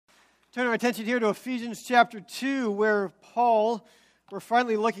Turn our attention here to Ephesians chapter 2, where we're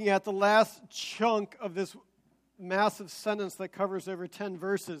finally looking at the last chunk of this massive sentence that covers over 10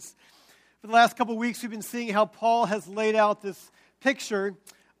 verses. For the last couple of weeks, we've been seeing how Paul has laid out this picture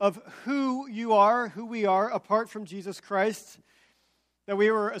of who we are apart from Jesus Christ, that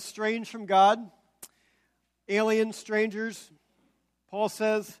we were estranged from God, alien, strangers. Paul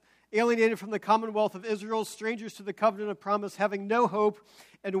says, alienated from the commonwealth of Israel, strangers to the covenant of promise, having no hope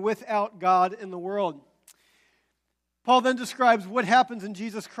and without God in the world. Paul then describes what happens in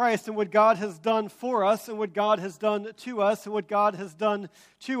Jesus Christ and what God has done for us and what God has done to us and what God has done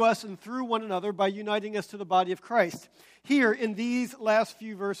to us and through one another by uniting us to the body of Christ. Here in these last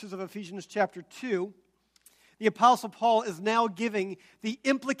few verses of Ephesians chapter 2, the Apostle Paul is now giving the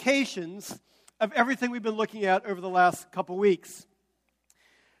implications of everything we've been looking at over the last couple weeks.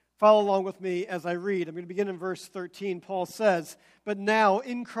 Follow along with me as I read. I'm going to begin in verse 13. Paul says, "But now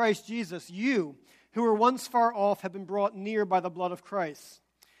in Christ Jesus, you who were once far off have been brought near by the blood of Christ.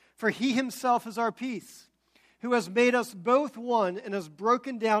 For he himself is our peace, who has made us both one and has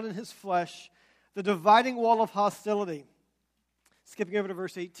broken down in his flesh the dividing wall of hostility." Skipping over to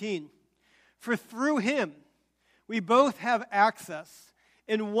verse 18. "For through him we both have access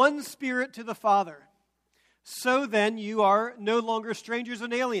in one spirit to the Father. So then you are no longer strangers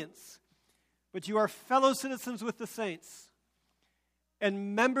and aliens, but you are fellow citizens with the saints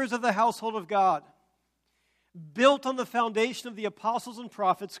and members of the household of God, built on the foundation of the apostles and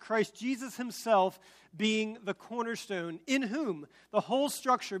prophets, Christ Jesus himself being the cornerstone, in whom the whole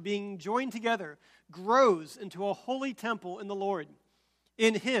structure being joined together grows into a holy temple in the Lord.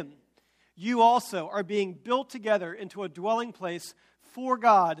 In him you also are being built together into a dwelling place for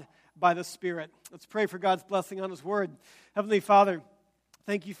God by the Spirit." Let's pray for God's blessing on his word. Heavenly Father,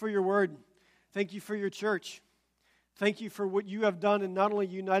 thank you for your word. Thank you for your church. Thank you for what you have done in not only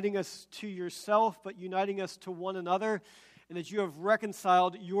uniting us to yourself, but uniting us to one another, and that you have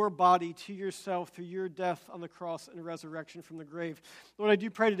reconciled your body to yourself through your death on the cross and resurrection from the grave. Lord, I do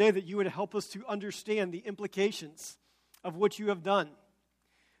pray today that you would help us to understand the implications of what you have done,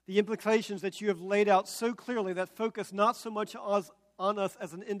 the implications that you have laid out so clearly that focus not so much on us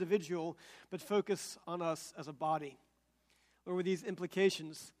as an individual, but focus on us as a body. Lord, with these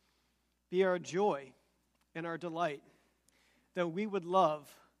implications, be our joy and our delight, that we would love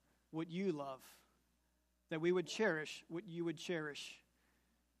what you love, that we would cherish what you would cherish,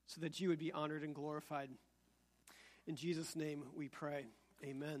 so that you would be honored and glorified. In Jesus' name we pray.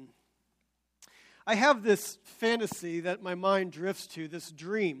 Amen. I have this fantasy that my mind drifts to, this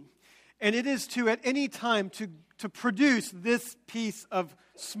dream, and it is to, at any time, to produce this piece of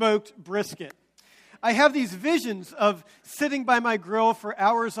smoked brisket. I have these visions of sitting by my grill for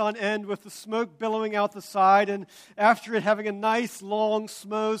hours on end with the smoke billowing out the side, and after it having a nice, long,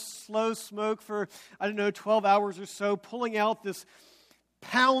 slow smoke for, 12 hours or so, pulling out this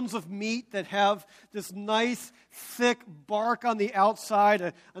pounds of meat that have this nice, thick bark on the outside,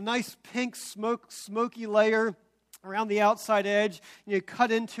 a nice pink smoky layer around the outside edge, and you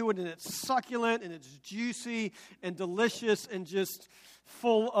cut into it, and it's succulent, and it's juicy, and delicious, and just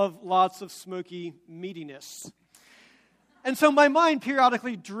full of lots of smoky meatiness. And so my mind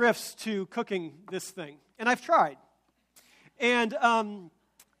periodically drifts to cooking this thing, and I've tried. And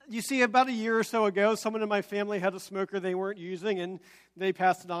you see, about a year or so ago, someone in my family had a smoker they weren't using, and they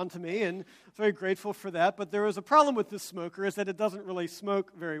passed it on to me, and I'm very grateful for that. But there was a problem with this smoker, is that it doesn't really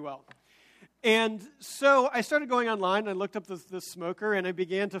smoke very well. And so I started going online, and I looked up this smoker, and I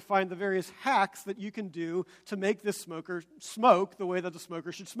began to find the various hacks that you can do to make this smoker smoke the way that the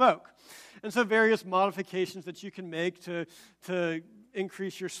smoker should smoke. And so various modifications that you can make to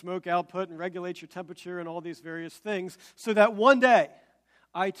increase your smoke output and regulate your temperature and all these various things, so that one day,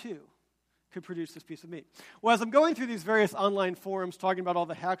 I too could produce this piece of meat. Well, as I'm going through these various online forums talking about all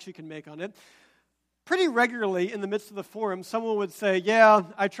the hacks you can make on it, pretty regularly in the midst of the forum, someone would say, "Yeah,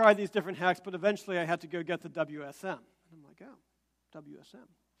 I tried these different hacks, but eventually I had to go get the WSM." And I'm like, "Oh, WSM."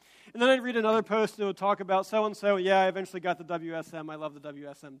 And then I'd read another post that would talk about so-and-so, "Yeah, I eventually got the WSM. I love the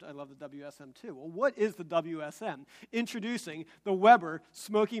WSM. I love the WSM too." Well, what is the WSM? Introducing the Weber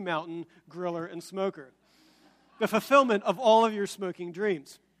Smoky Mountain Griller and Smoker. The fulfillment of all of your smoking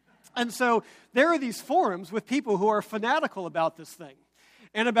dreams. And so there are these forums with people who are fanatical about this thing,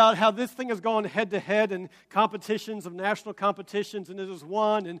 and about how this thing has gone head-to-head in competitions of national competitions, and it has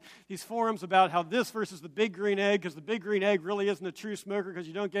won, and these forums about how this versus the big green egg, because the big green egg really isn't a true smoker because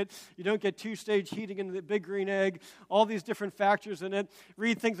you don't get two-stage heating in the big green egg, all these different factors in it.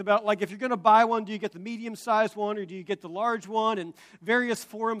 Read things about, like, if you're going to buy one, do you get the medium-sized one or do you get the large one, and various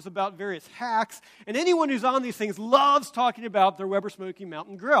forums about various hacks. And anyone who's on these things loves talking about their Weber Smoky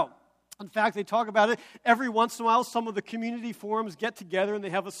Mountain Grill. In fact, they talk about it every once in a while. Some of the community forums get together and they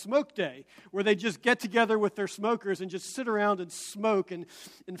have a smoke day where they just get together with their smokers and just sit around and smoke and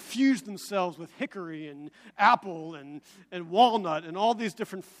infuse themselves with hickory and apple and walnut and all these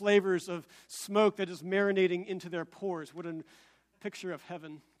different flavors of smoke that is marinating into their pores. What a picture of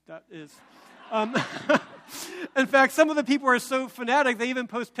heaven that is. In fact, some of the people are so fanatic, they even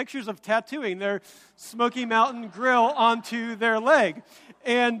post pictures of tattooing their Smoky Mountain Grill onto their leg.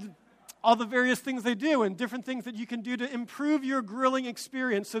 And all the various things they do and different things that you can do to improve your grilling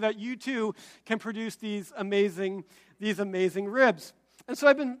experience so that you too can produce these amazing ribs. And so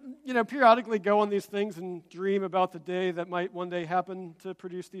I've been, periodically go on these things and dream about the day that might one day happen to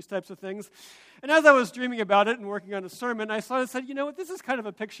produce these types of things. And as I was dreaming about it and working on a sermon, I said, you know what, this is kind of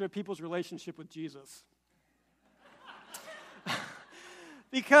a picture of people's relationship with Jesus.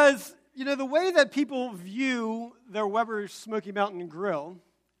 Because, the way that people view their Weber Smoky Mountain Grill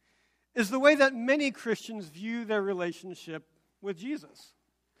is the way that many Christians view their relationship with Jesus.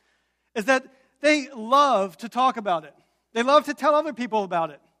 Is that they love to talk about it. They love to tell other people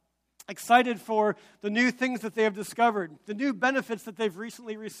about it. Excited for the new things that they have discovered, the new benefits that they've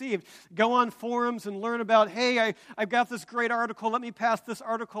recently received. Go on forums and learn about, hey, I've got this great article. Let me pass this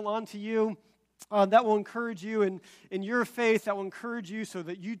article on to you. That will encourage you in your faith. That will encourage you so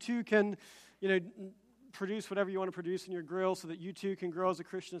that you too can, produce whatever you want to produce in your grill so that you too can grow as a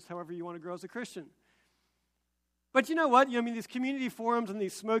Christian however you want to grow as a Christian. But you know what? These community forums and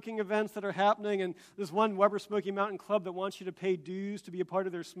these smoking events that are happening, and there's one Weber Smoky Mountain Club that wants you to pay dues to be a part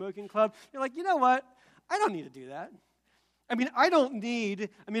of their smoking club. You're like, you know what? I don't need to do that.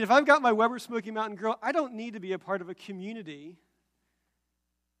 If I've got my Weber Smoky Mountain Grill, I don't need to be a part of a community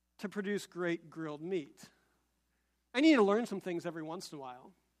to produce great grilled meat. I need to learn some things every once in a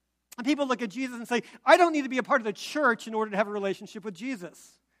while. And people look at Jesus and say, I don't need to be a part of the church in order to have a relationship with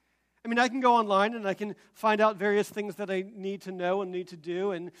Jesus. I can go online and I can find out various things that I need to know and need to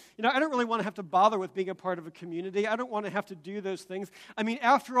do. And, I don't really want to have to bother with being a part of a community. I don't want to have to do those things.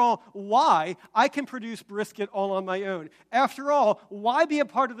 After all, why? I can produce brisket all on my own. After all, why be a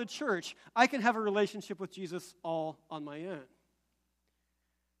part of the church? I can have a relationship with Jesus all on my own.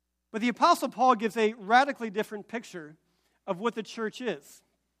 But the Apostle Paul gives a radically different picture of what the church is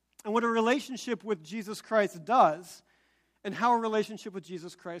and what a relationship with Jesus Christ does and how a relationship with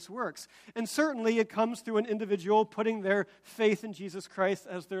Jesus Christ works. And certainly it comes through an individual putting their faith in Jesus Christ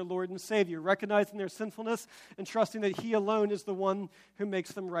as their Lord and Savior, recognizing their sinfulness and trusting that He alone is the one who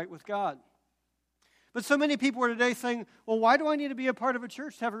makes them right with God. But so many people are today saying, well, why do I need to be a part of a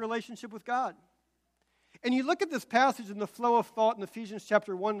church to have a relationship with God? And you look at this passage in the flow of thought in Ephesians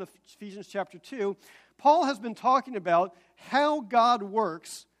chapter 1 and Ephesians chapter 2, Paul has been talking about how God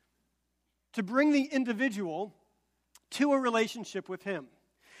works to bring the individual to a relationship with Him.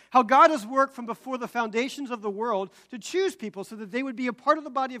 How God has worked from before the foundations of the world to choose people so that they would be a part of the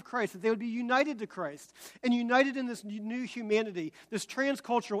body of Christ, that they would be united to Christ and united in this new humanity, this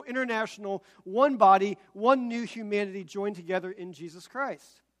transcultural, international, one body, one new humanity joined together in Jesus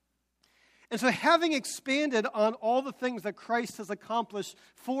Christ. And so having expanded on all the things that Christ has accomplished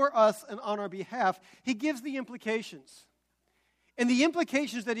for us and on our behalf, He gives the implications. And the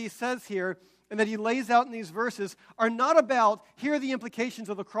implications that He says here and that He lays out in these verses are not about, here are the implications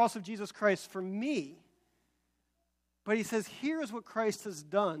of the cross of Jesus Christ for me, but He says, here is what Christ has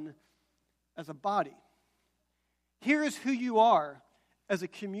done as a body. Here is who you are as a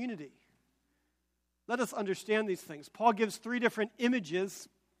community. Let us understand these things. Paul gives 3 different images,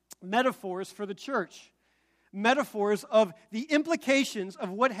 metaphors for the church. Metaphors of the implications of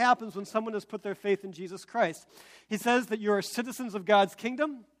what happens when someone has put their faith in Jesus Christ. He says that you are citizens of God's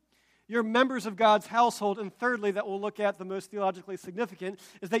kingdom, you're members of God's household, and thirdly, that we'll look at the most theologically significant,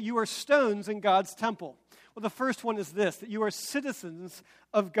 is that you are stones in God's temple. Well, the first one is this, that you are citizens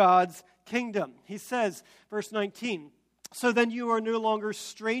of God's kingdom. He says, verse 19, so then you are no longer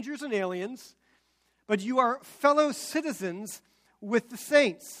strangers and aliens, but you are fellow citizens with the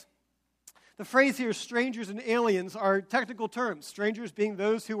saints. The phrase here, strangers and aliens, are technical terms. Strangers being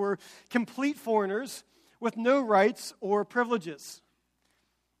those who were complete foreigners with no rights or privileges.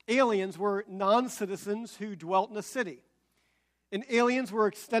 Aliens were non-citizens who dwelt in a city. And aliens were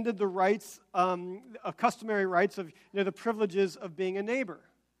extended the rights, customary rights of the privileges of being a neighbor.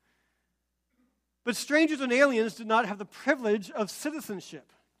 But strangers and aliens did not have the privilege of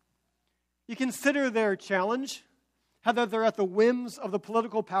citizenship. You consider their challenge, how they're at the whims of the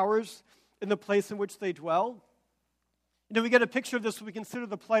political powers in the place in which they dwell. We get a picture of this when we consider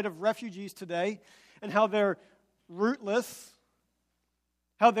the plight of refugees today and how they're rootless,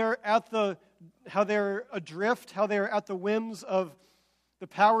 how they're adrift, how they're at the whims of the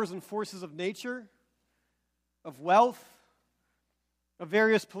powers and forces of nature, of wealth, of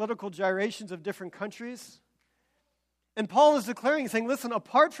various political gyrations of different countries. And Paul is declaring, saying, listen,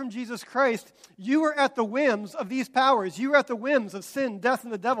 apart from Jesus Christ, you are at the whims of these powers. You are at the whims of sin, death,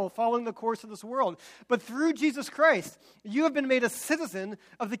 and the devil, following the course of this world. But through Jesus Christ, you have been made a citizen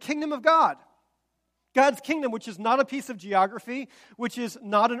of the kingdom of God. God's kingdom, which is not a piece of geography, which is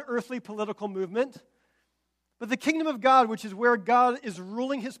not an earthly political movement, but the kingdom of God, which is where God is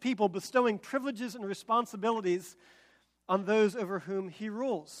ruling his people, bestowing privileges and responsibilities on those over whom he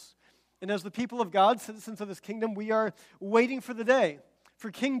rules. And as the people of God, citizens of his kingdom, we are waiting for the day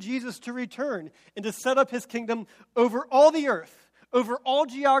for King Jesus to return and to set up his kingdom over all the earth, over all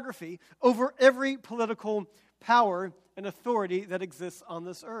geography, over every political power and authority that exists on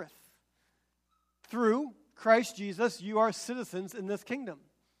this earth. Through Christ Jesus, you are citizens in this kingdom.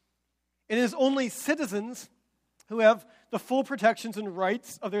 It is only citizens who have the full protections and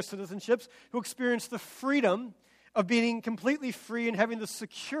rights of their citizenships, who experience the freedom of being completely free and having the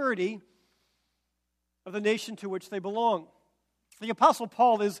security of the nation to which they belong. The Apostle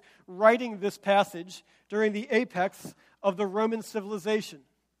Paul is writing this passage during the apex of the Roman civilization.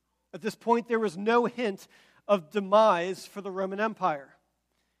 At this point, there was no hint of demise for the Roman Empire.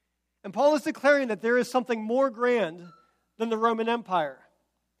 And Paul is declaring that there is something more grand than the Roman Empire.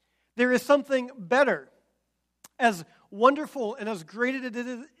 There is something better. As wonderful and as great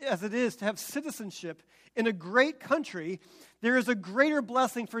as it is to have citizenship in a great country, there is a greater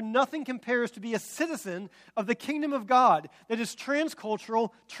blessing, for nothing compares to be a citizen of the kingdom of God that is transcultural,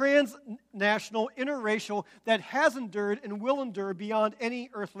 transnational, interracial, that has endured and will endure beyond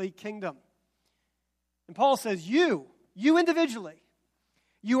any earthly kingdom. And Paul says, you individually,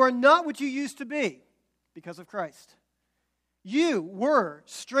 you are not what you used to be because of Christ. You were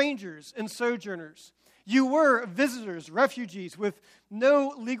strangers and sojourners. You were visitors, refugees with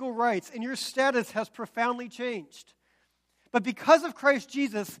no legal rights, and your status has profoundly changed. But because of Christ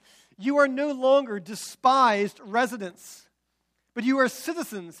Jesus, you are no longer despised residents, but you are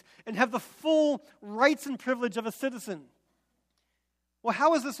citizens and have the full rights and privilege of a citizen. Well,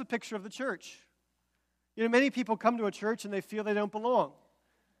 how is this a picture of the church? You know, many people come to a church and they feel they don't belong.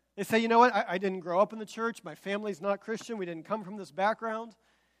 They say, you know what, I didn't grow up in the church, my family's not Christian, we didn't come from this background.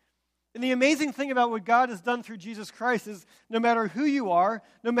 And the amazing thing about what God has done through Jesus Christ is no matter who you are,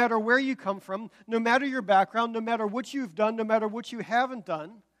 no matter where you come from, no matter your background, no matter what you've done, no matter what you haven't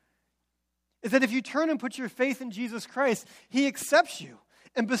done, is that if you turn and put your faith in Jesus Christ, he accepts you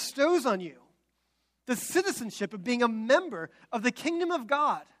and bestows on you the citizenship of being a member of the kingdom of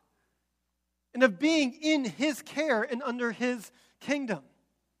God and of being in his care and under his kingdom.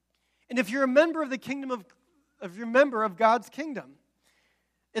 And if you're a member of the kingdom if you're a member of God's kingdom,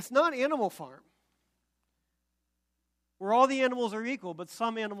 it's not Animal Farm, where all the animals are equal, but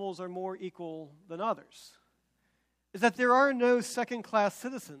some animals are more equal than others. Is that there are no second-class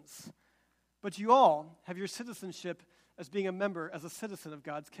citizens, but you all have your citizenship as being a member, as a citizen of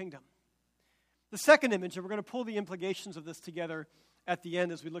God's kingdom. The second image, and we're going to pull the implications of this together at the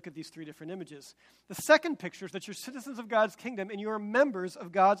end as we look at these three different images. The second picture is that you're citizens of God's kingdom and you're members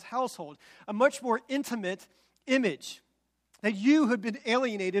of God's household, a much more intimate image. That you who had been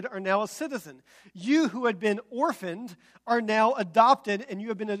alienated are now a citizen. You who had been orphaned are now adopted, and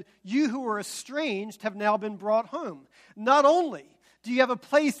you who were estranged have now been brought home. Not only do you have a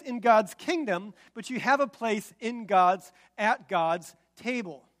place in God's kingdom, but you have a place at God's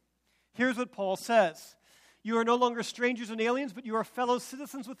table. Here's what Paul says. You are no longer strangers and aliens, but you are fellow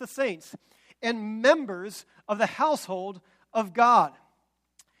citizens with the saints and members of the household of God.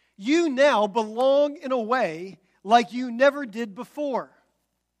 You now belong in a way like you never did before.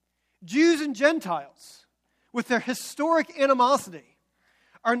 Jews and Gentiles, with their historic animosity,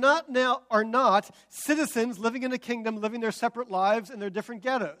 are not citizens living in a kingdom, living their separate lives in their different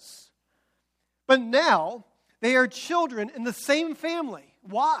ghettos. But now they are children in the same family.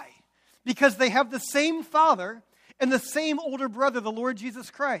 Why? Because they have the same father and the same older brother, the Lord Jesus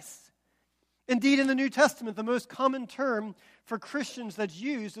Christ. Indeed, in the New Testament, the most common term for Christians that's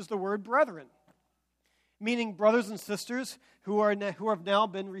used is the word brethren, meaning brothers and sisters who have now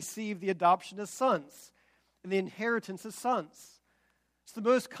been received the adoption as sons and the inheritance as sons. It's the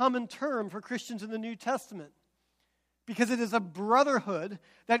most common term for Christians in the New Testament because it is a brotherhood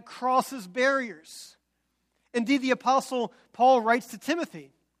that crosses barriers. Indeed, the Apostle Paul writes to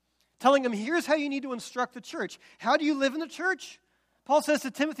Timothy, telling him, here's how you need to instruct the church. How do you live in the church? Paul says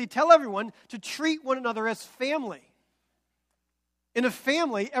to Timothy, tell everyone to treat one another as family. In a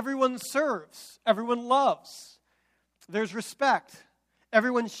family, everyone serves, everyone loves. There's respect.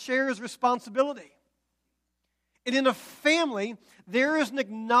 Everyone shares responsibility. And in a family, there is an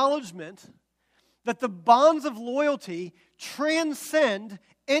acknowledgement that the bonds of loyalty transcend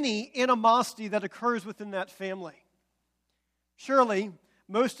any animosity that occurs within that family. Surely,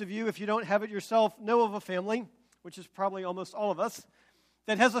 most of you, if you don't have it yourself, know of a family, which is probably almost all of us,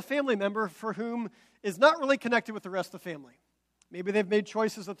 that has a family member for whom is not really connected with the rest of the family. Maybe they've made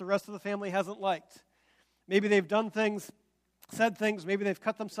choices that the rest of the family hasn't liked. Maybe they've done things, said things, maybe they've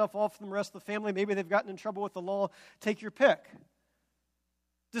cut themselves off from the rest of the family, maybe they've gotten in trouble with the law. Take your pick.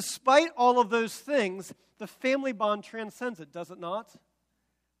 Despite all of those things, the family bond transcends it, does it not?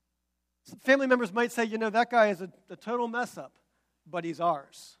 Some family members might say, that guy is a total mess up, but he's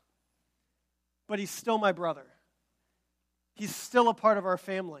ours. But he's still my brother. He's still a part of our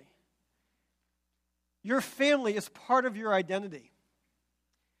family. Your family is part of your identity.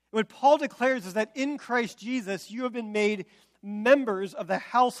 What Paul declares is that in Christ Jesus, you have been made members of the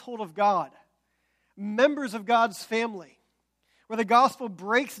household of God, members of God's family, where the gospel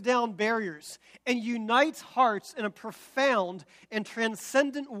breaks down barriers and unites hearts in a profound and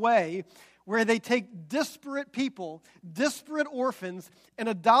transcendent way, where they take disparate people, disparate orphans, and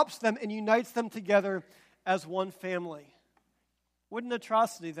adopts them and unites them together as one family. What an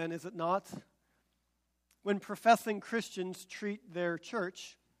atrocity, then, is it not, when professing Christians treat their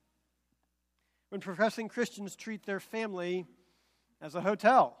church, when professing Christians treat their family as a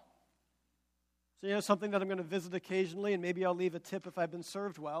hotel. So, something that I'm going to visit occasionally, and maybe I'll leave a tip if I've been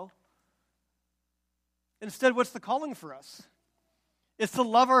served well. Instead, what's the calling for us? It's to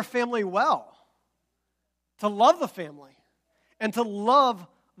love our family well, to love the family, and to love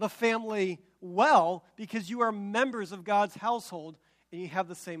the family well, because you are members of God's household and you have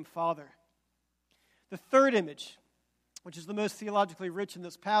the same Father. The third image, which is the most theologically rich in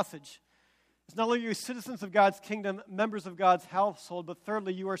this passage, is not only are you citizens of God's kingdom, members of God's household, but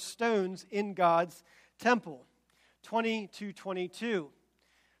thirdly, you are stones in God's temple. 20-22.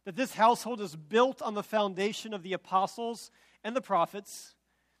 That this household is built on the foundation of the apostles and the prophets,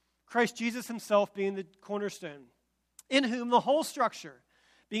 Christ Jesus himself being the cornerstone, in whom the whole structure,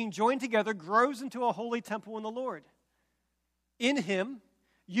 being joined together, grows into a holy temple in the Lord. In him,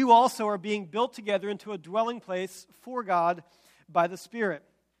 you also are being built together into a dwelling place for God by the Spirit.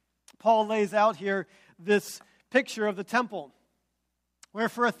 Paul lays out here this picture of the temple, where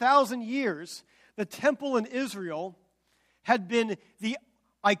for 1,000 years, the temple in Israel had been the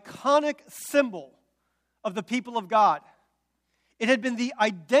iconic symbol of the people of God. It had been the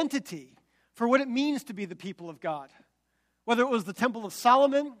identity for what it means to be the people of God. Whether it was the Temple of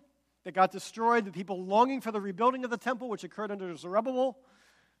Solomon that got destroyed, the people longing for the rebuilding of the temple, which occurred under Zerubbabel,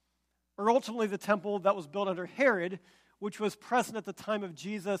 or ultimately the temple that was built under Herod, which was present at the time of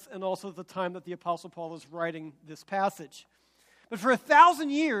Jesus and also at the time that the Apostle Paul is writing this passage. But for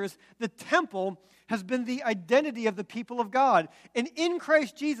 1,000 years, the temple has been the identity of the people of God. And in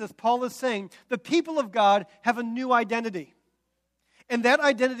Christ Jesus, Paul is saying, the people of God have a new identity. And that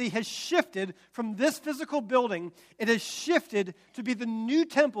identity has shifted from this physical building. It has shifted to be the new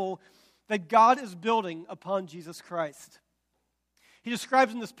temple that God is building upon Jesus Christ. He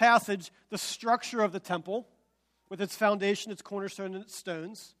describes in this passage the structure of the temple, with its foundation, its cornerstone, and its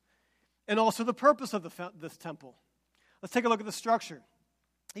stones, and also the purpose of this temple. Let's take a look at the structure.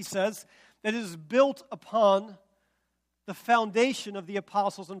 He says that it is built upon the foundation of the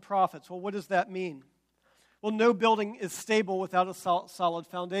apostles and prophets. Well, what does that mean? Well, no building is stable without a solid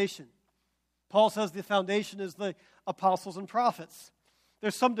foundation. Paul says the foundation is the apostles and prophets.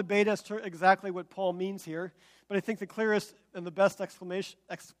 There's some debate as to exactly what Paul means here, but I think the clearest and the best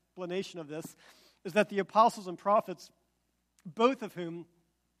explanation of this is that the apostles and prophets, both of whom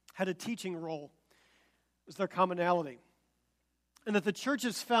had a teaching role, is their commonality. And that the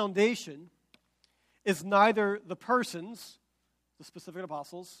church's foundation is neither the persons, the specific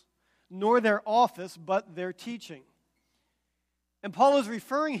apostles, nor their office, but their teaching. And Paul is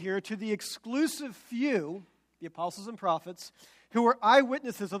referring here to the exclusive few, the apostles and prophets, who were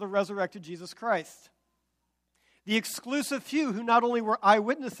eyewitnesses of the resurrected Jesus Christ. The exclusive few who not only were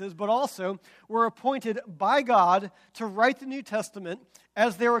eyewitnesses, but also were appointed by God to write the New Testament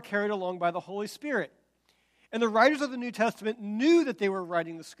as they were carried along by the Holy Spirit. And the writers of the New Testament knew that they were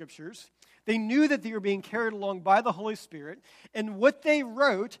writing the Scriptures. They knew that they were being carried along by the Holy Spirit. And what they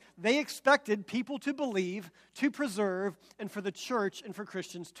wrote, they expected people to believe, to preserve, and for the church and for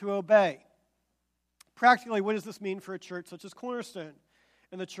Christians to obey. Practically, what does this mean for a church such as Cornerstone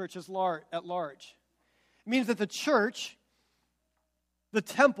and the church at large? It means that the church, the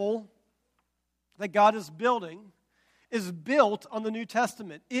temple that God is building, is built on the New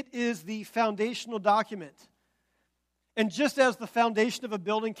Testament. It is the foundational document. And just as the foundation of a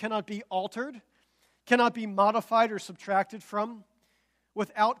building cannot be altered, cannot be modified or subtracted from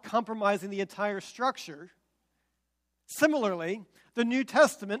without compromising the entire structure. Similarly, the New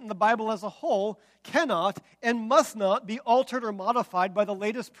Testament and the Bible as a whole cannot and must not be altered or modified by the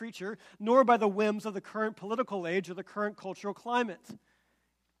latest preacher, nor by the whims of the current political age or the current cultural climate.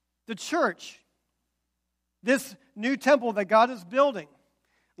 The church, this new temple that God is building,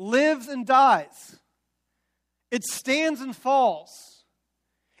 lives and dies. It stands and falls.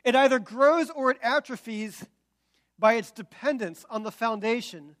 It either grows or it atrophies by its dependence on the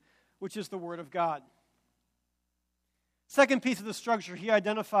foundation, which is the Word of God. Second piece of the structure he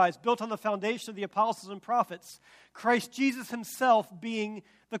identifies, built on the foundation of the apostles and prophets, Christ Jesus himself being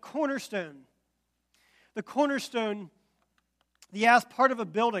the cornerstone. The cornerstone, the part of a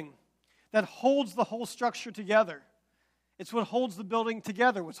building that holds the whole structure together. It's what holds the building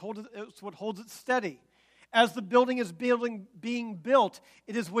together. It's what holds it steady. As the building is being built,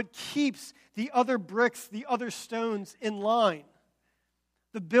 it is what keeps the other bricks, the other stones in line.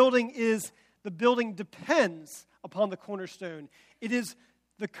 The building depends upon the cornerstone. It is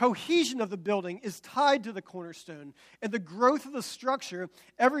the cohesion of the building is tied to the cornerstone. And the growth of the structure,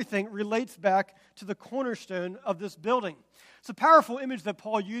 everything relates back to the cornerstone of this building. It's a powerful image that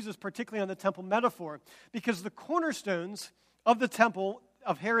Paul uses, particularly on the temple metaphor, because the cornerstones of the temple,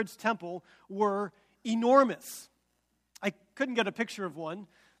 of Herod's temple, were enormous. I couldn't get a picture of one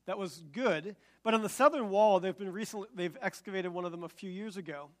that was good, but on the southern wall, they've excavated one of them a few years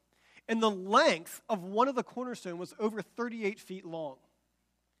ago. And the length of one of the cornerstone was over 38 feet long.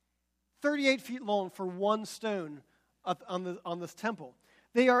 38 feet long for one stone on this temple.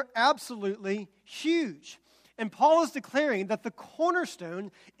 They are absolutely huge. And Paul is declaring that the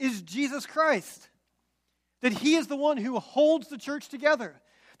cornerstone is Jesus Christ. That he is the one who holds the church together.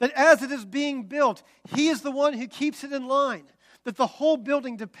 That as it is being built, he is the one who keeps it in line. That the whole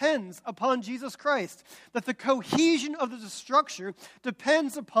building depends upon Jesus Christ. That the cohesion of the structure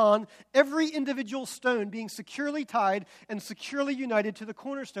depends upon every individual stone being securely tied and securely united to the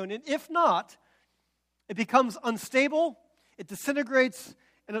cornerstone. And if not, it becomes unstable, it disintegrates,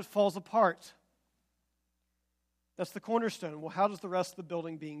 and it falls apart. That's the cornerstone. Well, how does the rest of the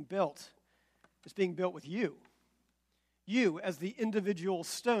building being built? It's being built with you. You as the individual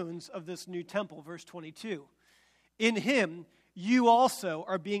stones of this new temple, verse 22. In him, you also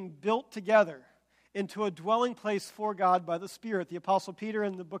are being built together into a dwelling place for God by the Spirit. The Apostle Peter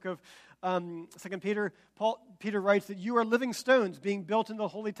in the book of 2 Peter, Peter writes that you are living stones being built into the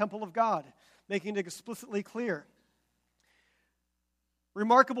holy temple of God, making it explicitly clear.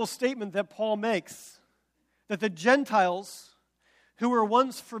 Remarkable statement that Paul makes, that the Gentiles who were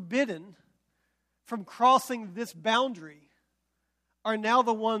once forbidden from crossing this boundary are now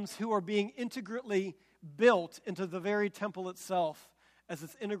the ones who are being integrally built into the very temple itself as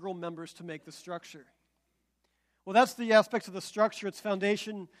its integral members to make the structure. Well, that's the aspects of the structure, its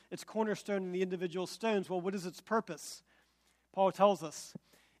foundation, its cornerstone, and the individual stones. Well, what is its purpose? Paul tells us,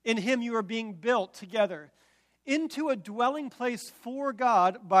 in him you are being built together into a dwelling place for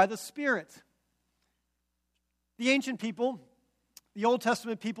God by the Spirit. The ancient people, the Old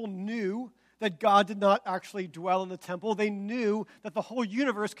Testament people knew that God did not actually dwell in the temple. They knew that the whole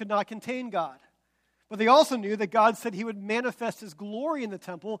universe could not contain God. But they also knew that God said he would manifest his glory in the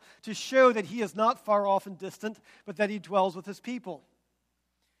temple to show that he is not far off and distant, but that he dwells with his people.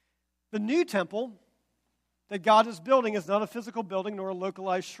 The new temple that God is building is not a physical building nor a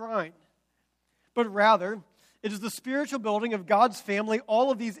localized shrine, but rather it is the spiritual building of God's family,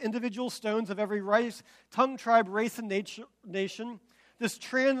 all of these individual stones of every race, tongue, tribe, race, and nation, this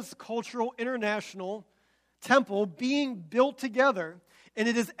transcultural, international temple being built together. And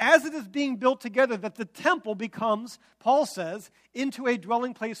it is as it is being built together that the temple becomes, Paul says, into a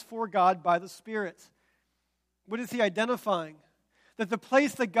dwelling place for God by the Spirit. What is he identifying? That the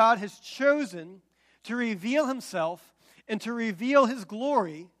place that God has chosen to reveal himself and to reveal his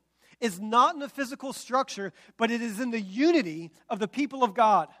glory is not in a physical structure, but it is in the unity of the people of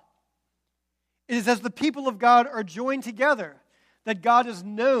God. It is as the people of God are joined together that God is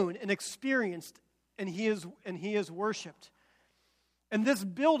known and experienced and he is worshipped. And this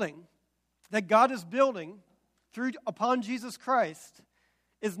building that God is building upon Jesus Christ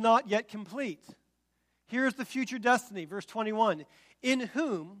is not yet complete. Here's the future destiny, verse 21. In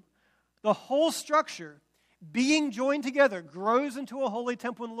whom the whole structure, being joined together, grows into a holy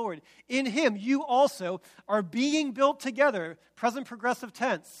temple in the Lord. In him you also are being built together, present progressive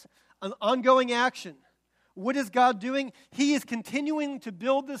tense, an ongoing action. What is God doing? He is continuing to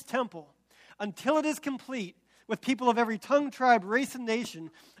build this temple until it is complete, with people of every tongue, tribe, race, and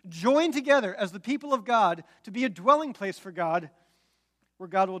nation joined together as the people of God to be a dwelling place for God, where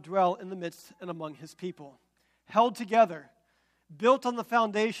God will dwell in the midst and among his people. Held together, built on the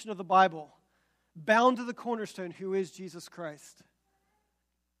foundation of the Bible, bound to the cornerstone, who is Jesus Christ.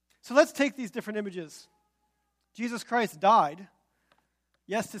 So let's take these different images. Jesus Christ died,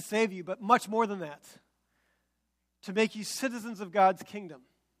 yes, to save you, but much more than that. To make you citizens of God's kingdom.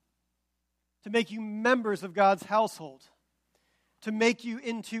 To make you members of God's household. To make you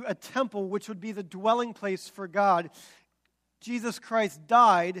into a temple, which would be the dwelling place for God. Jesus Christ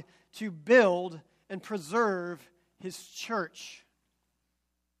died to build and preserve his church.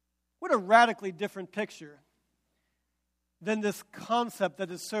 What a radically different picture than this concept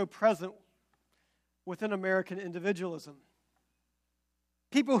that is so present within American individualism.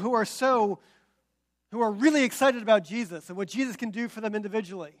 People who are really excited about Jesus and what Jesus can do for them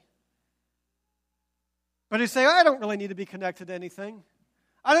individually. But who say, I don't really need to be connected to anything.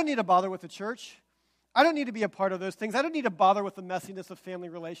 I don't need to bother with the church. I don't need to be a part of those things. I don't need to bother with the messiness of family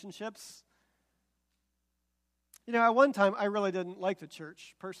relationships. You know, at one time, I really didn't like the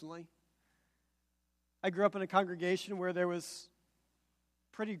church, personally. I grew up in a congregation where there was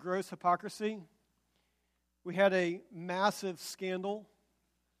pretty gross hypocrisy. We had a massive scandal.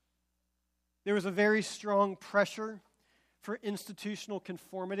 There was a very strong pressure for institutional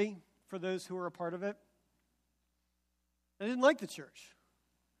conformity for those who were a part of it. I didn't like the church.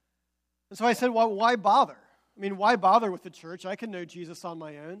 And so I said, well, why bother? I mean, why bother with the church? I can know Jesus on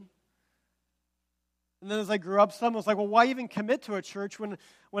my own. And then as I grew up, some was like, well, why even commit to a church when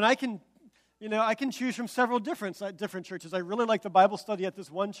I can, I can choose from several different churches. I really like the Bible study at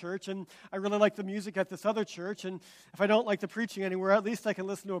this one church, and I really like the music at this other church, and if I don't like the preaching anywhere, at least I can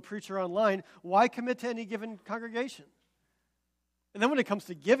listen to a preacher online. Why commit to any given congregation? And then when it comes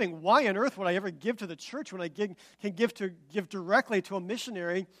to giving, why on earth would I ever give to the church when I can give directly to a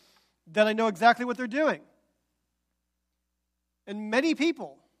missionary that I know exactly what they're doing? And many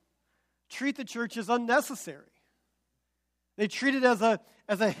people treat the church as unnecessary. They treat it as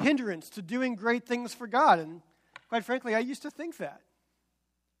a hindrance to doing great things for God. And quite frankly, I used to think that.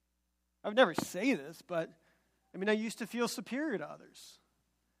 I would never say this, but I used to feel superior to others.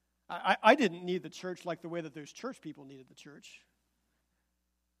 I didn't need the church like the way that those church people needed the church.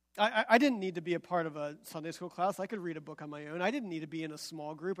 I didn't need to be a part of a Sunday school class. I could read a book on my own. I didn't need to be in a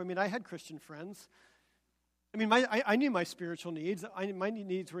small group. I had Christian friends. I knew my spiritual needs. My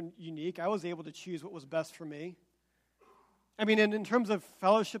needs were unique. I was able to choose what was best for me. And in terms of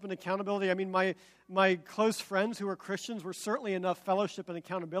fellowship and accountability, my close friends who were Christians were certainly enough fellowship and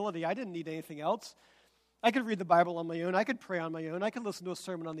accountability. I didn't need anything else. I could read the Bible on my own. I could pray on my own. I could listen to a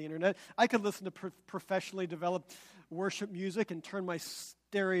sermon on the internet. I could listen to professionally developed worship music and turn my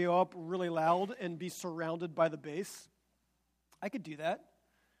stereo up really loud and be surrounded by the bass. I could do that.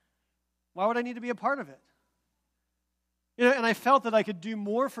 Why would I need to be a part of it? And I felt that I could do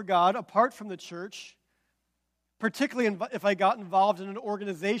more for God apart from the church, particularly if I got involved in an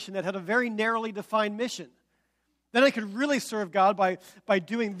organization that had a very narrowly defined mission. Then I could really serve God by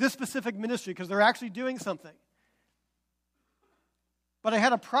doing this specific ministry because they're actually doing something. But I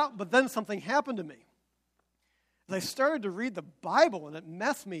had a problem, but then something happened to me. As I started to read the Bible, and it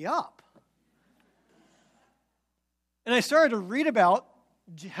messed me up. And I started to read about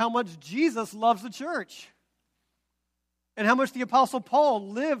how much Jesus loves the church. And how much the Apostle Paul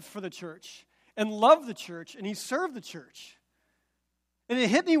lived for the church and loved the church and he served the church. And it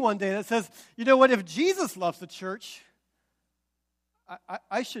hit me one day that says, you know what, if Jesus loves the church,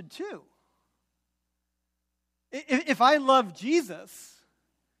 I should too. If I love Jesus,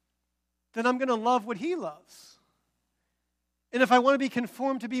 then I'm going to love what he loves. And if I want to be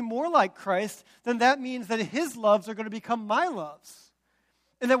conformed to be more like Christ, then that means that his loves are going to become my loves.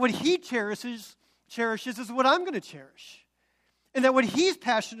 And that what he cherishes is what I'm going to cherish. And that what he's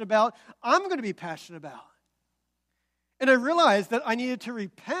passionate about, I'm going to be passionate about. And I realized that I needed to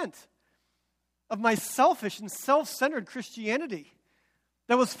repent of my selfish and self-centered Christianity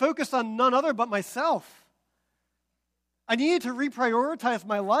that was focused on none other but myself. I needed to reprioritize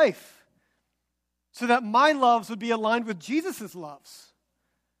my life so that my loves would be aligned with Jesus' loves.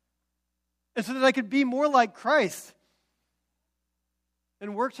 And so that I could be more like Christ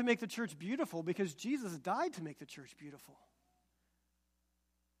and work to make the church beautiful because Jesus died to make the church beautiful.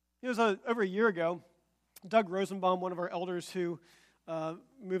 It was over a year ago, Doug Rosenbaum, one of our elders who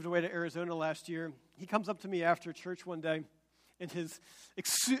moved away to Arizona last year, he comes up to me after church one day in his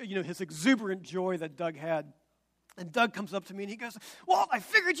exuberant joy that Doug had. And Doug comes up to me and he goes, "Walt, I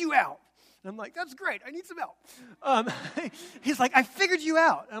figured you out." And I'm like, "That's great. I need some help." He's like, "I figured you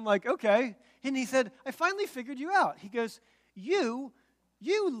out." And I'm like, "Okay." And he said, "I finally figured you out." He goes, You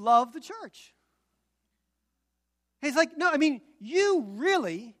love the church." He's like, "No, you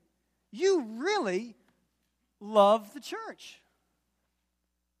really love the church.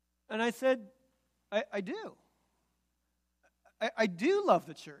 And I said, I do. I do love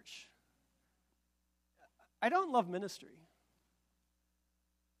the church. I don't love ministry.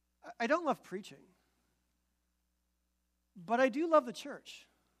 I don't love preaching. But I do love the church.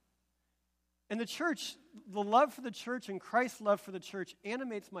 And the church, the love for the church and Christ's love for the church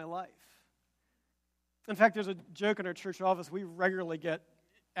animates my life. In fact, there's a joke in our church office. We regularly get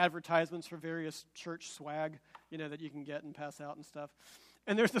advertisements for various church swag, that you can get and pass out and stuff.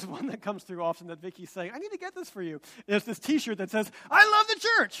 And there's this one that comes through often that Vicky's saying, I need to get this for you. And it's this t-shirt that says, I love the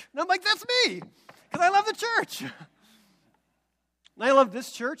church. And I'm like, that's me, because I love the church. And I love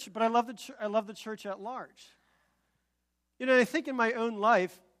this church, but I love the church at large. I think in my own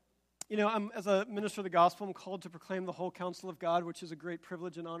life, as a minister of the gospel, I'm called to proclaim the whole counsel of God, which is a great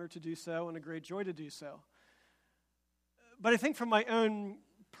privilege and honor to do so and a great joy to do so. But I think from my own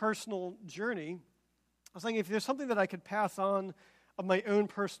personal journey, I was thinking if there's something that I could pass on of my own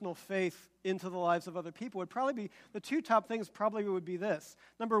personal faith into the lives of other people, would probably be, the two top things probably would be this.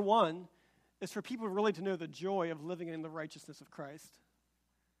 Number one is for people really to know the joy of living in the righteousness of Christ.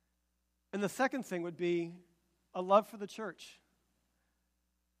 And the second thing would be a love for the church.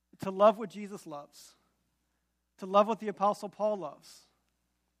 To love what Jesus loves. To love what the Apostle Paul loves.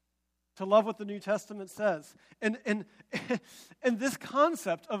 To love what the New Testament says. And this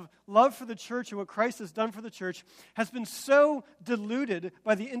concept of love for the church and what Christ has done for the church has been so diluted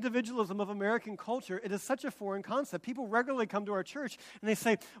by the individualism of American culture. It is such a foreign concept. People regularly come to our church and they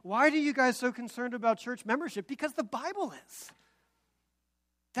say, why are you guys so concerned about church membership? Because the Bible is.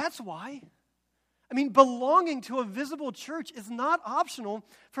 That's why. Belonging to a visible church is not optional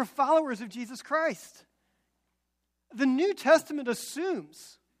for followers of Jesus Christ. The New Testament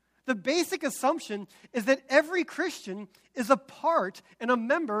assumes, the basic assumption is that every Christian is a part and a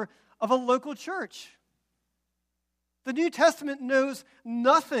member of a local church. The New Testament knows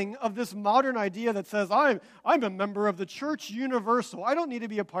nothing of this modern idea that says, I'm a member of the church universal. I don't need to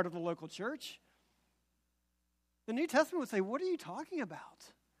be a part of the local church. The New Testament would say, what are you talking about?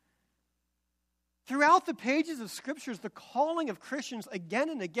 Throughout the pages of Scriptures, the calling of Christians again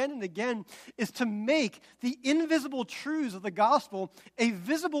and again and again is to make the invisible truths of the gospel a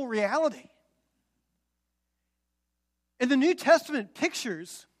visible reality. And the New Testament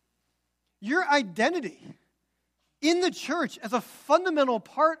pictures your identity in the church as a fundamental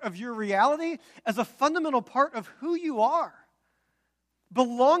part of your reality, as a fundamental part of who you are.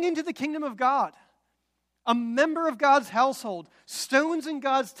 Belonging to the kingdom of God, a member of God's household, stones in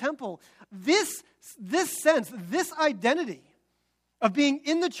God's temple. This sense, this identity of being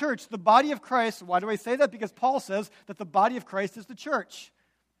in the church, the body of Christ. Why do I say that? Because Paul says that the body of Christ is the church.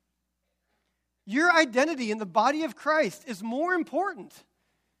 Your identity in the body of Christ is more important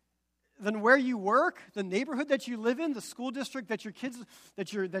than where you work, the neighborhood that you live in, the school district that your kids,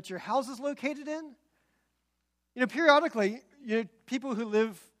 that your house is located in. Periodically, people who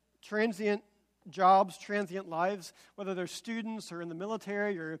live transient jobs, transient lives, whether they're students or in the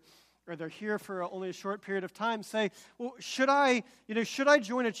military or they're here for only a short period of time, say, well, should I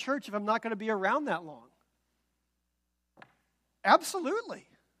join a church if I'm not going to be around that long? Absolutely.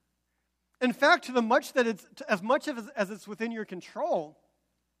 In fact, as much as it's within your control,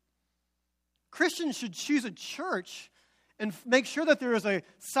 Christians should choose a church and make sure that there is a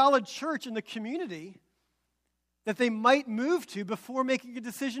solid church in the community that they might move to before making a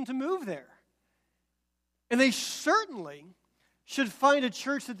decision to move there. And they certainly should find a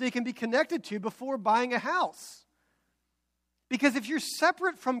church that they can be connected to before buying a house. Because if you're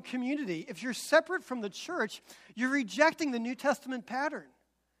separate from community, if you're separate from the church, you're rejecting the New Testament pattern.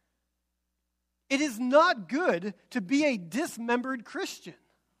 It is not good to be a dismembered Christian.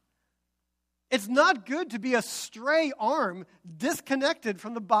 It's not good to be a stray arm disconnected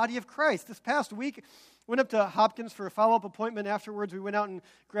from the body of Christ. This past week, went up to Hopkins for a follow-up appointment. Afterwards, we went out and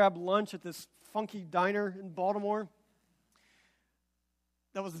grabbed lunch at this funky diner in Baltimore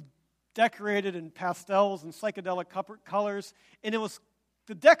that was decorated in pastels and psychedelic colors. And it was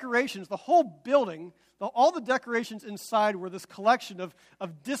the decorations, the whole building, all the decorations inside were this collection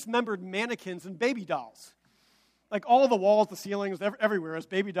of dismembered mannequins and baby dolls. Like all the walls, the ceilings, everywhere is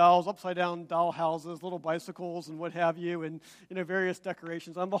baby dolls, upside-down doll houses, little bicycles and what have you, and various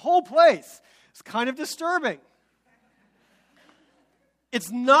decorations on the whole place. It's kind of disturbing. It's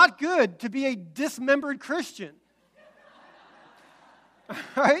not good to be a dismembered Christian.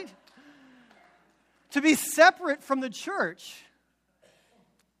 Right? To be separate from the church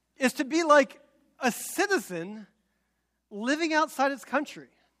is to be like a citizen living outside its country.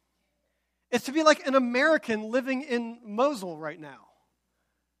 It's to be like an American living in Mosul right now.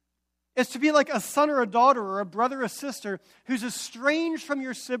 It's to be like a son or a daughter or a brother or sister who's estranged from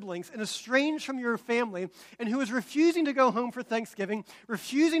your siblings and estranged from your family and who is refusing to go home for Thanksgiving,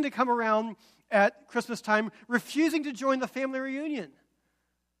 refusing to come around at Christmas time, refusing to join the family reunion.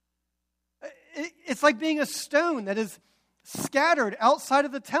 It's like being a stone that is scattered outside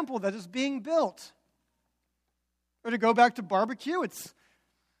of the temple that is being built. Or to go back to barbecue, it's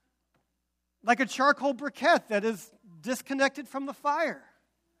like a charcoal briquette that is disconnected from the fire.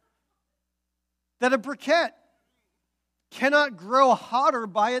 That a briquette cannot grow hotter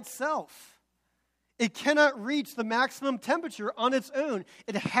by itself. It cannot reach the maximum temperature on its own.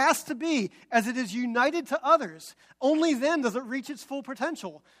 It has to be as it is united to others. Only then does it reach its full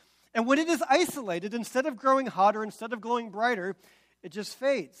potential. And when it is isolated, instead of growing hotter, instead of glowing brighter, it just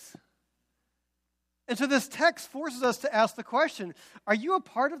fades. And so this text forces us to ask the question, are you a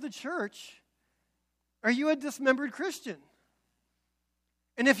part of the church? Are you a dismembered Christian?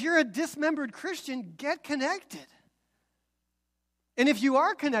 And if you're a dismembered Christian, get connected. And if you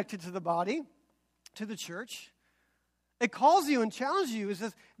are connected to the body, to the church, it calls you and challenges you. It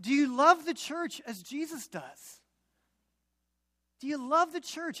says, do you love the church as Jesus does? Do you love the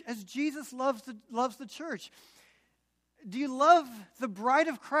church as Jesus loves the church? Do you love the bride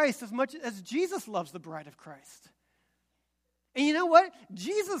of Christ as much as Jesus loves the bride of Christ? And you know what?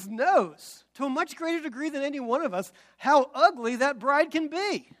 Jesus knows, to a much greater degree than any one of us, how ugly that bride can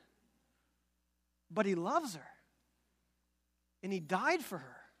be. But he loves her. And he died for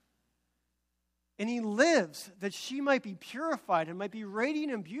her. And he lives that she might be purified and might be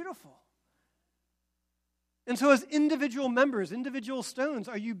radiant and beautiful. And so as individual members, individual stones,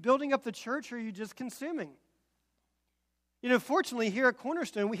 are you building up the church or are you just consuming? You know, fortunately, here at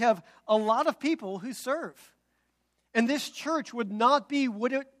Cornerstone, we have a lot of people who serve. And this church would not be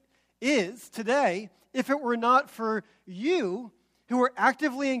what it is today if it were not for you who are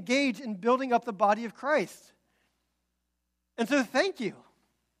actively engaged in building up the body of Christ. And so thank you.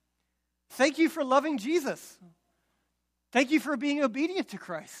 Thank you for loving Jesus. Thank you for being obedient to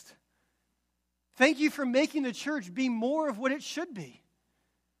Christ. Thank you for making the church be more of what it should be.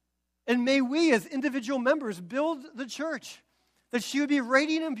 And may we as individual members build the church that she would be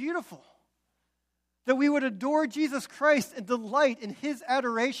radiant and beautiful. That we would adore Jesus Christ and delight in his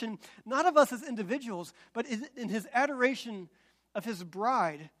adoration, not of us as individuals, but in his adoration of his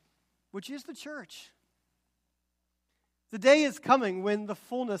bride, which is the church. The day is coming when the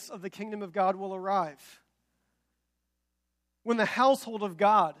fullness of the kingdom of God will arrive. When the household of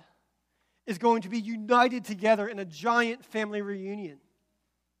God is going to be united together in a giant family reunion.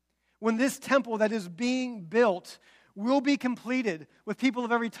 When this temple that is being built will be completed with people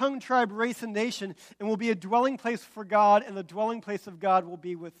of every tongue, tribe, race, and nation, and will be a dwelling place for God, and the dwelling place of God will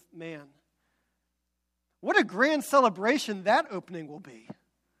be with man. What a grand celebration that opening will be.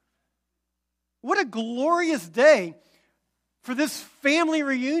 What a glorious day for this family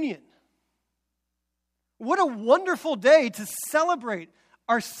reunion. What a wonderful day to celebrate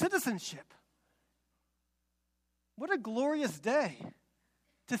our citizenship. What a glorious day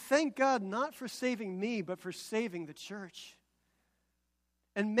to thank God not for saving me, but for saving the church.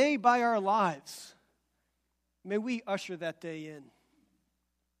 And may by our lives, may we usher that day in.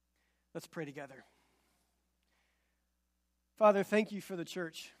 Let's pray together. Father, thank you for the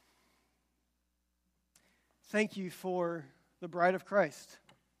church. Thank you for the bride of Christ.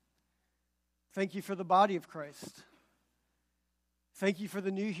 Thank you for the body of Christ. Thank you for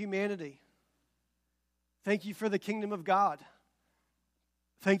the new humanity. Thank you for the kingdom of God.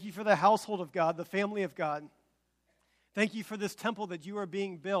 Thank you for the household of God, the family of God. Thank you for this temple that you are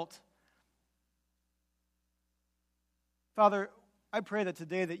being built. Father, I pray that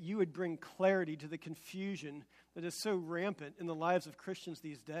today that you would bring clarity to the confusion that is so rampant in the lives of Christians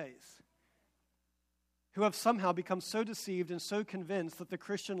these days, who have somehow become so deceived and so convinced that the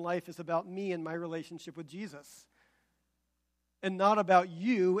Christian life is about me and my relationship with Jesus, and not about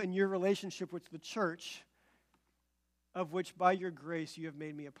you and your relationship with the church, of which by your grace you have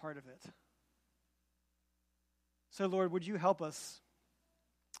made me a part of it. So, Lord, would you help us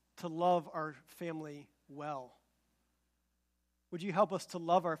to love our family well? Would you help us to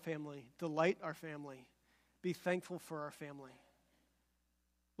love our family, delight our family, be thankful for our family?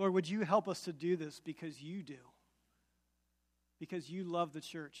 Lord, would you help us to do this because you do? Because you love the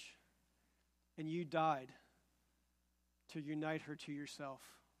church and you died to unite her to yourself.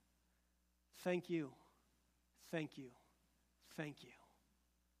 Thank you. Thank you. Thank you.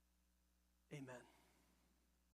 Amen.